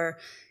 and they were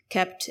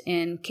kept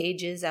in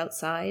cages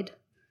outside.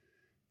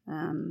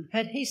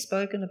 Had he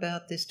spoken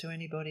about this to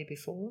anybody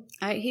before?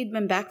 He'd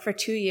been back for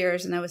 2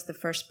 years, and I was the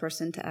first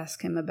person to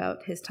ask him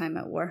about his time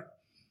at war.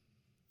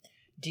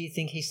 Do you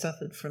think he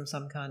suffered from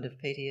some kind of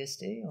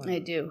PTSD? Or? I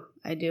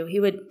do. He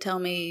would tell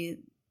me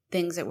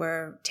things that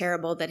were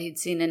terrible that he'd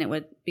seen, and it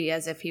would be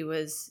as if he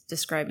was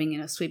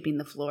describing, sweeping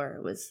the floor.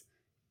 It was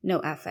no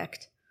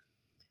affect.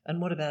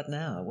 And what about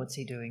now? What's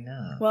he doing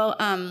now? Well,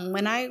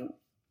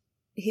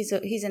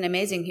 he's an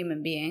amazing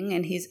human being,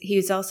 and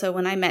he's also,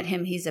 when I met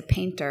him, he's a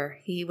painter.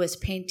 He was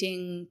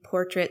painting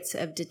portraits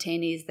of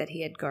detainees that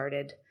he had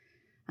guarded.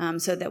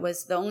 So that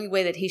was the only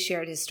way that he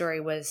shared his story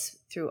was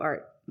through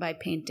art, by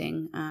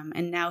painting.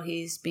 And now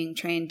he's being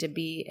trained to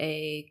be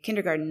a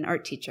kindergarten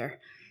art teacher.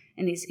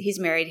 And he's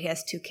married. He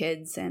has 2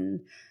 kids.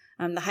 And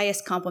the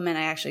highest compliment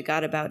I actually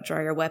got about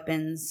Draw Your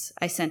Weapons,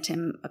 I sent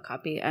him a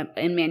copy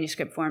in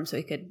manuscript form so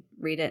he could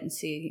read it and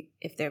see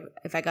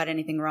if I got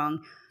anything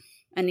wrong.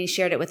 And he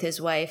shared it with his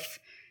wife.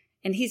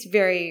 And he's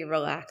very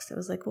relaxed. I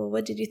was like, well,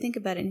 what did you think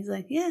about it? And he's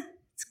like, yeah,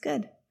 it's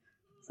good.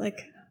 It's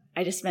like,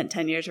 I just spent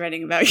 10 years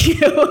writing about you,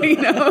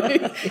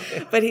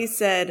 But he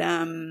said,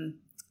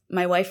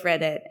 my wife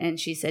read it, and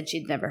she said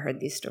she'd never heard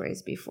these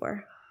stories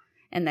before,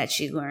 and that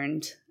she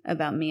learned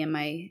about me and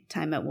my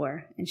time at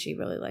war, and she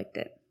really liked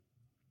it.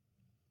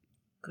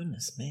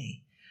 Goodness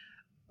me.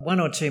 1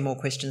 or 2 more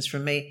questions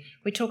from me.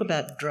 We talk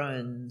about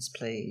drones,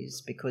 please,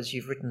 because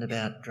you've written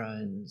about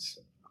drones.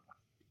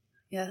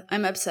 Yeah,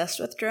 I'm obsessed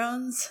with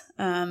drones.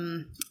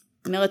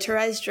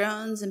 Militarized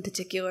drones in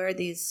particular,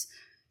 these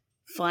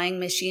flying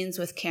machines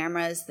with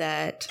cameras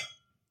that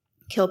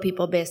kill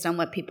people based on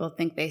what people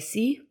think they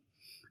see.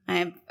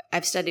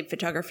 I've studied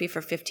photography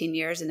for 15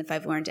 years, and if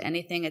I've learned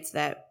anything, it's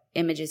that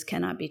images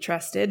cannot be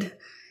trusted,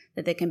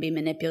 that they can be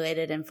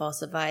manipulated and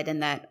falsified,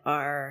 and that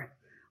our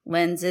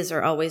lenses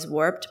are always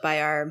warped by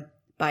our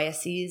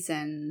biases.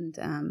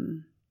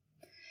 And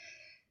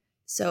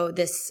so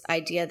this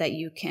idea that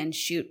you can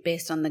shoot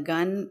based on the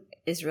gun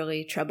is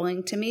really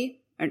troubling to me.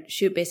 Or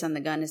shoot based on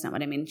the gun is not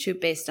what I mean. Shoot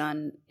based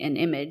on an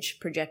image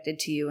projected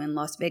to you in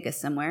Las Vegas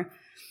somewhere.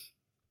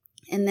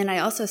 And then I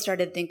also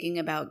started thinking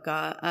about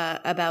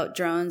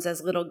drones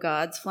as little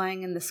gods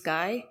flying in the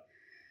sky.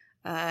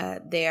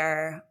 They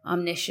are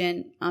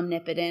omniscient,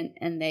 omnipotent,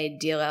 and they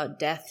deal out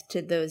death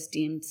to those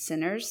deemed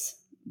sinners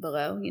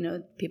below,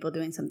 people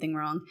doing something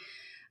wrong.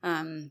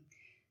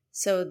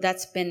 So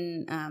that's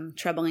been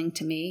troubling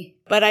to me.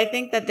 But I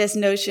think that this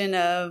notion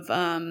of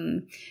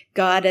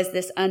God as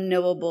this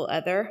unknowable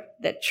other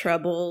that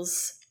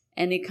troubles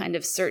any kind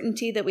of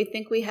certainty that we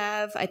think we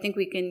have, I think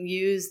we can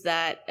use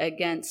that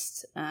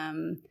against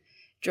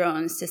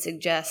drones to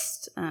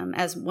suggest,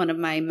 as one of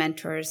my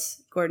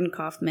mentors, Gordon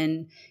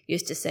Kaufman,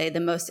 used to say, the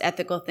most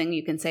ethical thing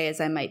you can say is,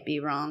 I might be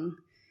wrong.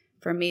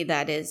 For me,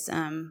 that is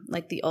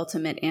like the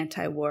ultimate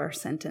anti-war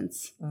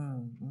sentence.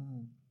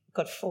 Mm-hmm.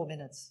 Got 4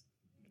 minutes.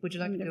 Would you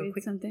like to do a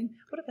quick something?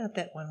 What about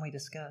that one we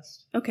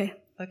discussed? Okay.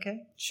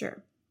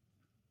 Sure.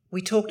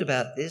 We talked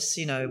about this,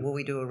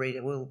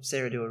 will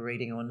Sarah do a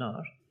reading or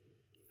not?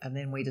 And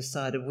then we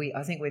decided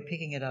I think we're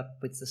picking it up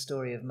with the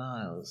story of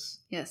Miles.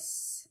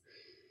 Yes.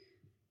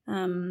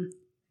 So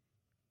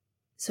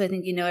I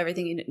think you know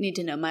everything you need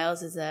to know.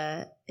 Miles is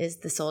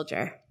the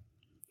soldier.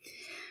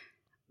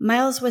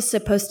 Miles was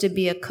supposed to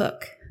be a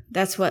cook.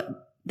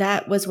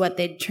 That was what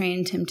they'd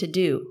trained him to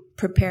do,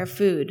 prepare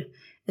food,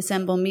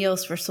 assemble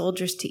meals for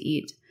soldiers to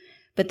eat.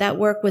 But that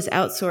work was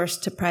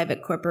outsourced to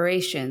private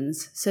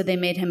corporations, so they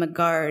made him a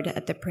guard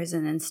at the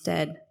prison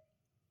instead.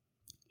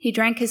 He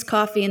drank his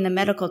coffee in the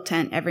medical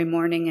tent every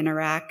morning in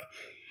Iraq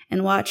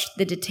and watched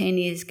the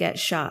detainees get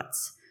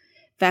shots.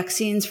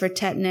 Vaccines for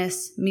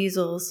tetanus,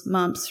 measles,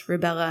 mumps,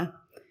 rubella.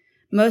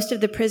 Most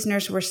of the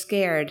prisoners were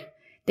scared.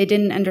 They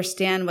didn't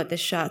understand what the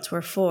shots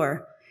were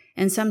for.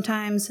 And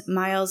sometimes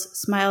Miles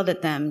smiled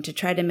at them to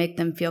try to make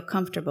them feel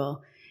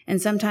comfortable.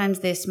 And sometimes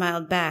they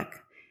smiled back.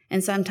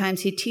 And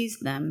sometimes he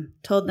teased them,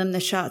 told them the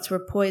shots were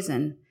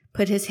poison,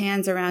 put his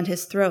hands around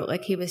his throat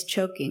like he was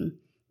choking,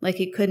 like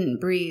he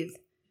couldn't breathe.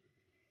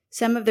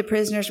 Some of the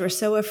prisoners were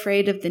so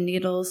afraid of the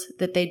needles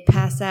that they'd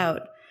pass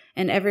out,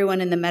 and everyone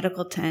in the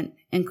medical tent,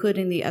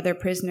 including the other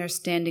prisoners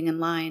standing in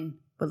line,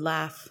 would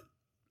laugh.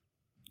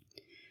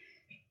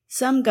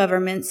 Some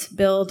governments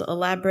build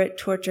elaborate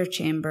torture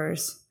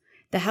chambers.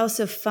 The House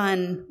of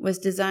Fun was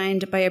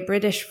designed by a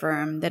British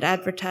firm that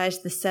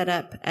advertised the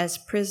setup as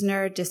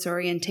prisoner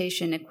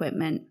disorientation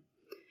equipment.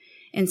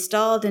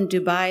 Installed in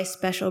Dubai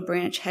Special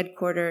Branch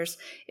headquarters,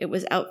 it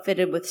was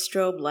outfitted with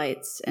strobe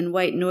lights and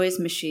white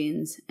noise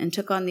machines and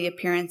took on the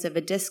appearance of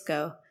a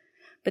disco,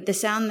 but the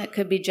sound that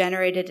could be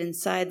generated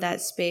inside that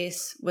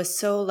space was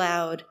so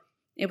loud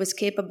it was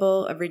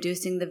capable of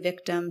reducing the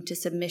victim to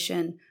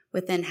submission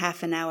within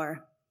half an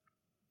hour.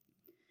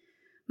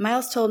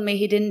 Miles told me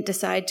he didn't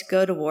decide to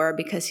go to war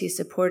because he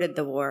supported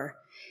the war.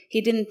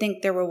 He didn't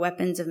think there were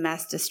weapons of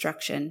mass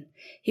destruction.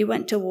 He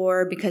went to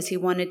war because he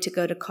wanted to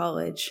go to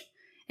college.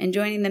 And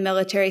joining the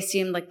military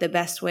seemed like the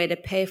best way to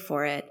pay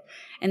for it,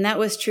 and that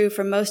was true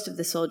for most of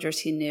the soldiers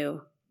he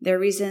knew. Their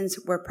reasons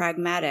were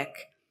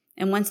pragmatic,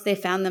 and once they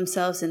found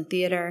themselves in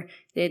theater,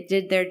 they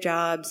did their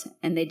jobs,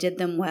 and they did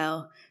them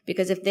well,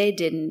 because if they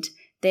didn't,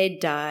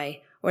 they'd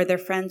die, or their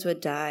friends would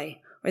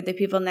die, or the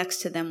people next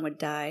to them would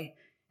die,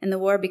 and the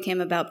war became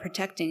about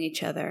protecting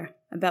each other,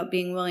 about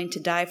being willing to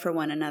die for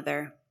one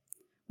another.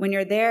 When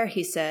you're there,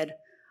 he said,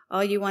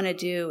 all you want to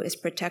do is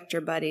protect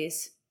your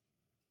buddies.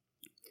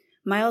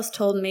 Miles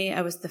told me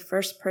I was the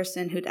first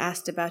person who'd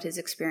asked about his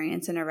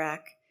experience in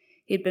Iraq.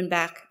 He'd been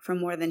back for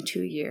more than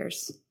 2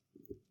 years.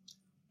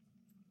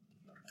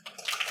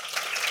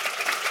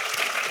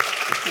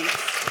 Thanks.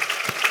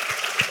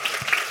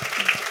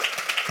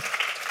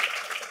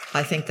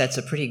 I think that's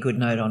a pretty good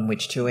note on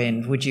which to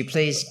end. Would you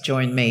please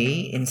join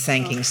me in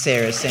thanking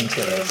Sarah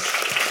Sentilles?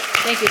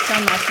 Thank you so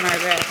much,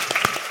 Margaret.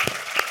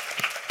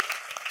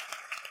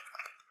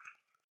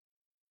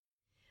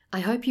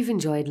 I hope you've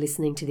enjoyed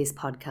listening to this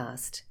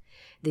podcast.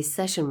 This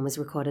session was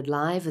recorded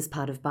live as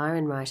part of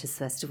Byron Writers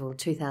Festival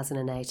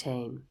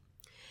 2018.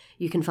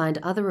 You can find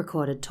other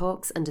recorded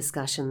talks and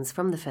discussions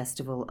from the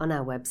festival on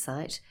our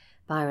website,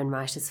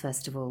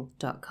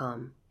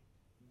 byronwritersfestival.com.